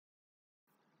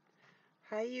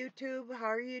Hi YouTube, how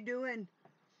are you doing?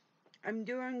 I'm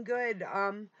doing good.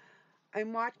 I'm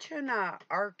watching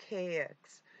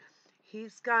Archaics.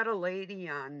 He's got a lady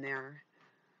on there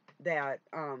that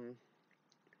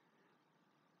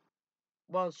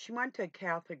well, she went to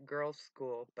Catholic girls'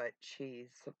 school, but she's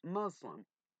Muslim.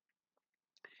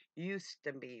 Used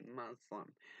to be Muslim.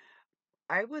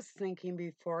 I was thinking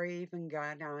before I even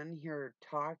got on here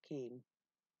talking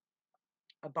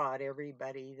about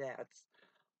everybody that's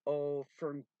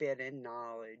forbidden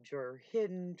knowledge or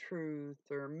hidden truth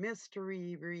or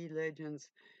mystery religions.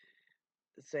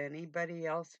 Does anybody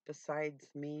else besides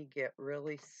me get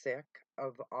really sick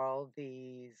of all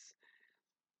these?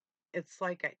 It's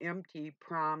like an empty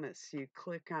promise. You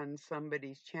click on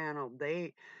somebody's channel,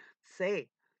 they say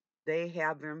they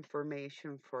have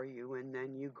information for you, and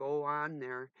then you go on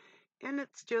there, and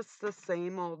it's just the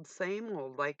same old, same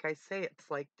old. Like I say, it's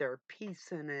like they're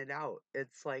piecing it out.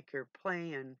 It's like you're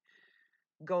playing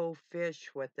Go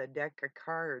Fish with a deck of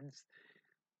cards,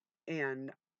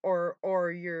 and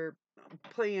or you're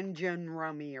playing gin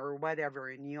rummy or whatever,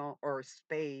 and or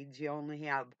spades, you only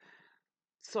have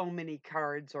so many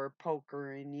cards, or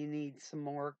poker and you need some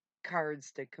more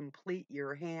cards to complete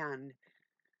your hand,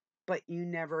 but you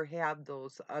never have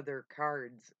those other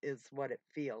cards, is what it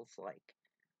feels like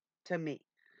to me.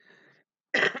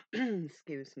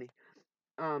 Excuse me.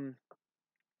 um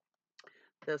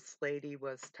this lady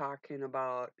was talking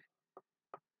about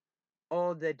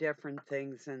all the different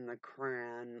things in the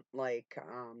Quran, like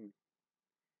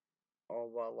oh,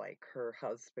 well, like her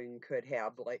husband could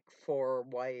have like four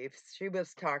wives. She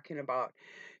was talking about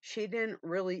she didn't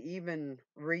really even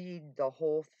read the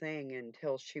whole thing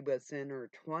until she was in her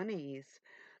 20s,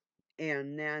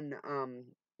 and then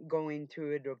going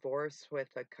through a divorce with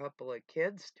a couple of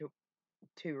kids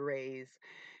to raise.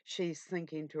 She's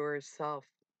thinking to herself,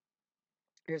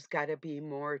 there's got to be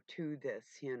more to this.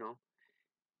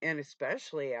 And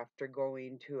especially after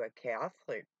going to a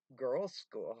Catholic girls'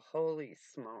 school. Holy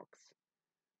smokes,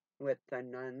 with the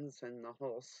nuns and the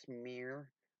whole smear.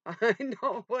 I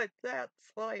know what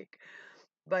that's like.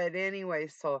 But anyway,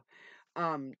 so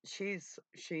she's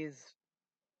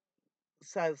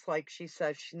says, like she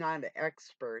says, she's not an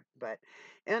expert, but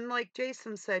and like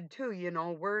Jason said too,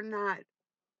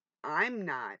 I'm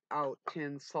not out to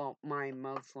insult my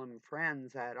Muslim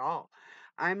friends at all.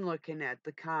 I'm looking at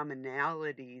the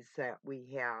commonalities that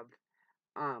we have,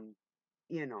 um,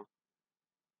 you know,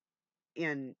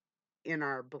 in in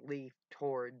our belief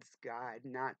towards God,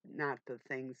 not the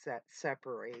things that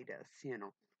separate us.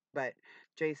 But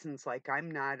Jason's like,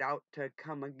 I'm not out to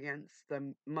come against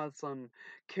the Muslim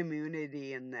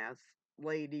community. And this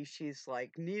lady, she's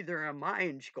like, neither am I.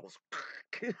 And she goes,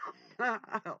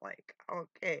 like,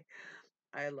 okay,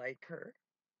 I like her.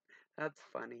 That's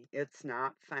funny. It's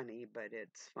not funny, but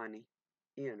it's funny.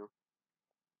 You know,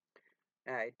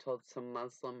 I told some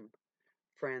Muslim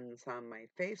friends on my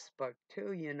Facebook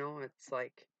too, it's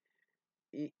like,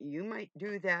 you might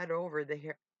do that over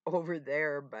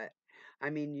there, but I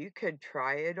mean, you could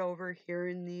try it over here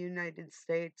in the United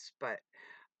States, but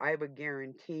I would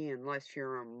guarantee, unless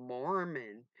you're a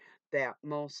Mormon, that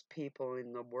most people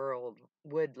in the world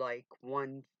would like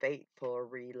one faithful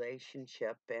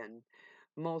relationship, and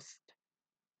most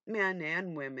men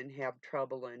and women have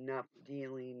trouble enough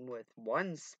dealing with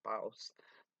one spouse,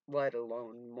 let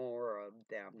alone more of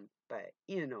them. But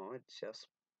it's just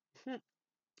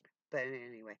but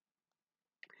anyway,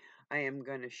 I am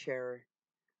going to share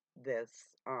this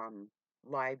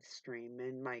live stream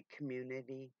in my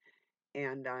community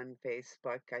and on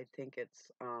Facebook. I think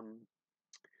it's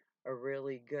a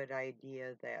really good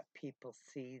idea that people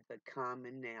see the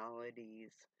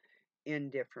commonalities in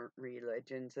different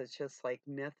religions. It's just like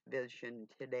Myth Vision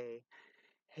today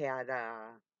had a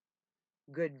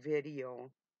good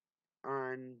video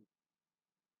on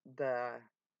the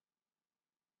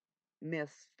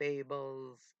myths,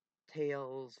 fables,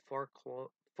 tales, folklore,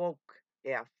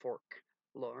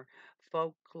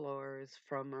 folklores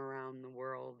from around the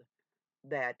world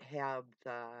that have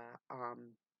the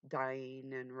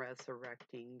dying and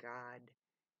resurrecting God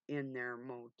in their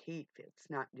motif. It's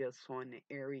not just one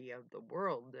area of the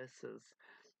world. This is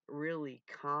really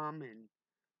common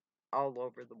all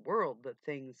over the world. The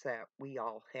things that we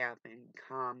all have in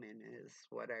common is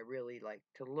what I really like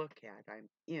to look at.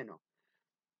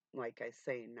 Like I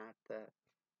say, not the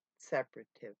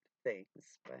separative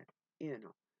things, but you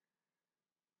know.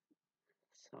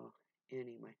 So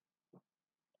anyway,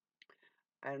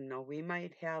 I don't know. We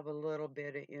might have a little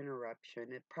bit of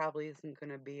interruption. It probably isn't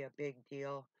going to be a big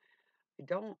deal. I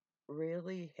don't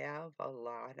really have a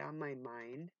lot on my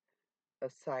mind.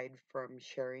 aside from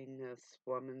sharing this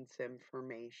woman's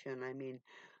information, I mean,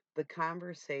 the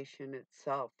conversation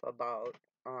itself about,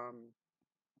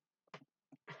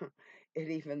 it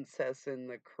even says in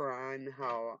the Quran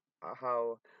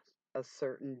how a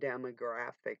certain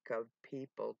demographic of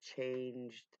people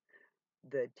changed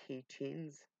the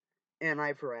teachings. And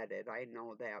I've read it. I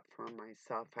know that for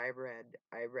myself. I read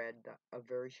a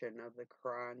version of the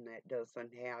Quran that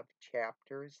doesn't have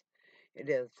chapters. It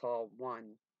is all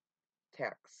one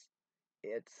text.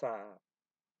 It's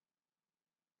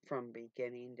from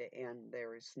beginning to end.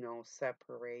 There's no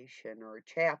separation or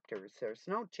chapters. There's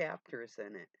no chapters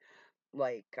in it,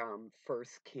 like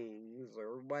First Kings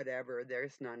or whatever.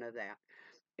 There's none of that.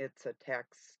 It's a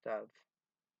text of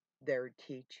their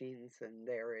teachings, and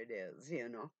there it is.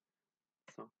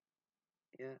 So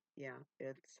yeah,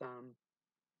 it's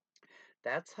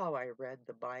that's how I read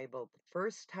the Bible. The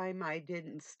first time I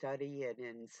didn't study it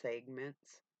in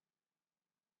segments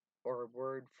or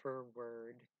word for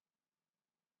word,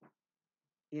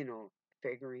 you know,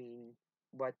 figuring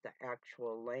what the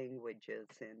actual language is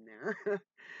in there.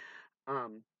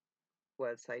 um,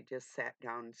 was I just sat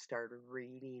down and started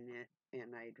reading it,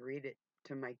 and I'd read it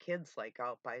to my kids, like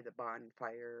out by the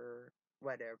bonfire or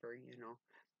whatever,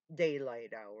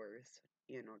 daylight hours,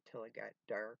 till it got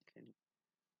dark and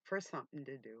for something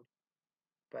to do.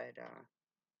 But,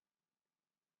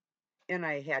 and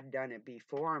I had done it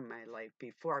before in my life,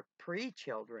 before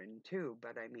pre-children too,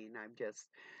 but I mean,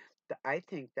 I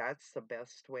think that's the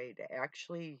best way to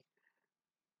actually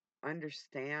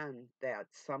understand that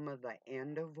some of the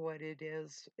end of what it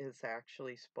is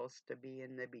actually supposed to be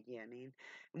in the beginning.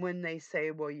 When they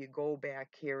say, well, you go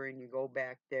back here and you go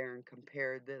back there and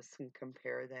compare this and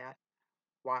compare that,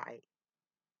 why?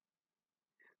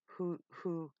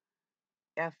 Who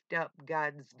effed up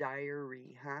God's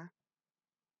diary, huh?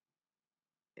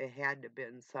 It had to have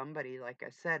been somebody. Like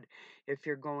I said, if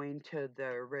you're going to the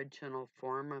original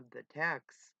form of the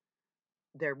text,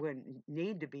 there wouldn't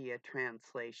need to be a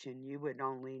translation. You would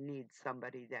only need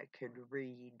somebody that could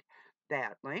read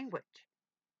that language.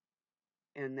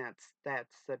 And that's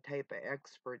the type of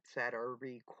experts that are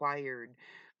required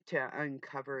to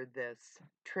uncover this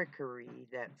trickery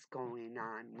that's going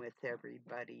on with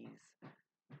everybody's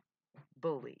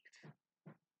belief,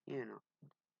 you know,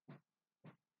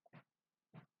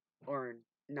 or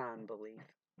non-belief.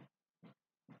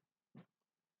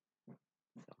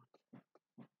 So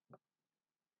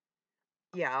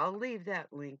yeah, I'll leave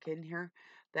that link in here.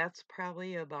 That's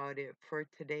probably about it for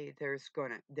today. There is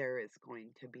going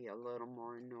to be a little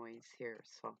more noise here,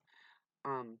 so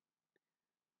um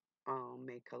I'll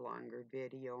make a longer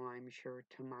video, I'm sure,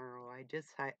 tomorrow. I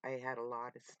had a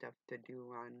lot of stuff to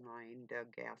do online. Doug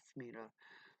asked me to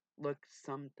look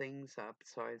some things up,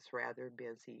 so I was rather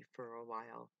busy for a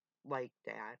while like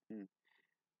that. And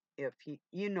if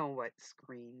you know what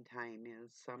screen time is,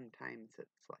 sometimes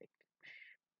it's like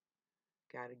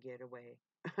gotta get away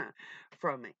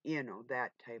from it,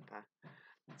 that type of.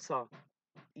 So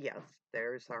yes,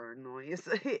 there's our noise.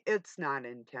 It's not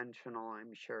intentional,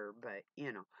 I'm sure, but.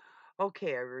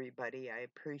 Okay, everybody, I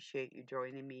appreciate you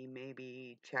joining me.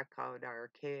 Maybe check out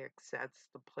Archaics. That's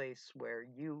the place where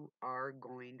you are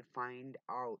going to find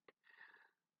out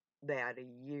that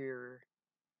a year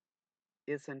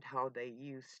isn't how they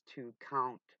used to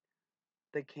count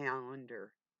the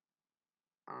calendar.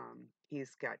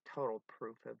 He's got total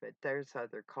proof of it. There's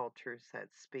other cultures that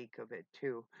speak of it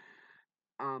too.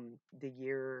 The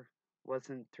year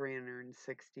wasn't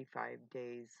 365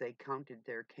 days. They counted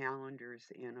their calendars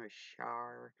in a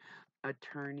shar, a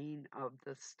turning of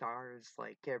the stars,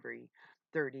 like every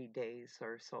 30 days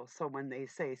or so. So when they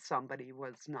say somebody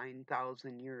was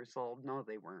 9,000 years old, no,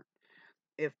 they weren't.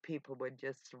 If people would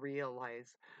just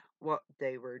realize what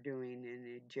they were doing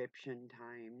in Egyptian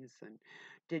times. And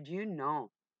did you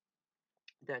know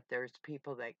that there's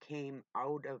people that came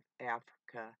out of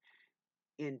Africa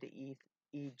into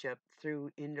Egypt through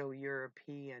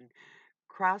Indo-European,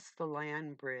 crossed the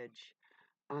land bridge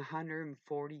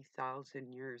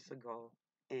 140,000 years ago,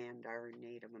 and are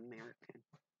Native American,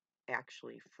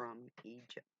 actually from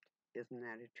Egypt? Isn't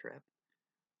that a trip?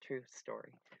 True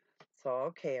story. So,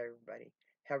 okay, everybody,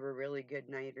 have a really good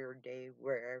night or day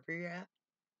wherever you're at.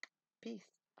 Peace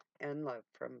and love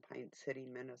from Pine City,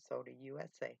 Minnesota,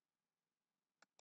 USA.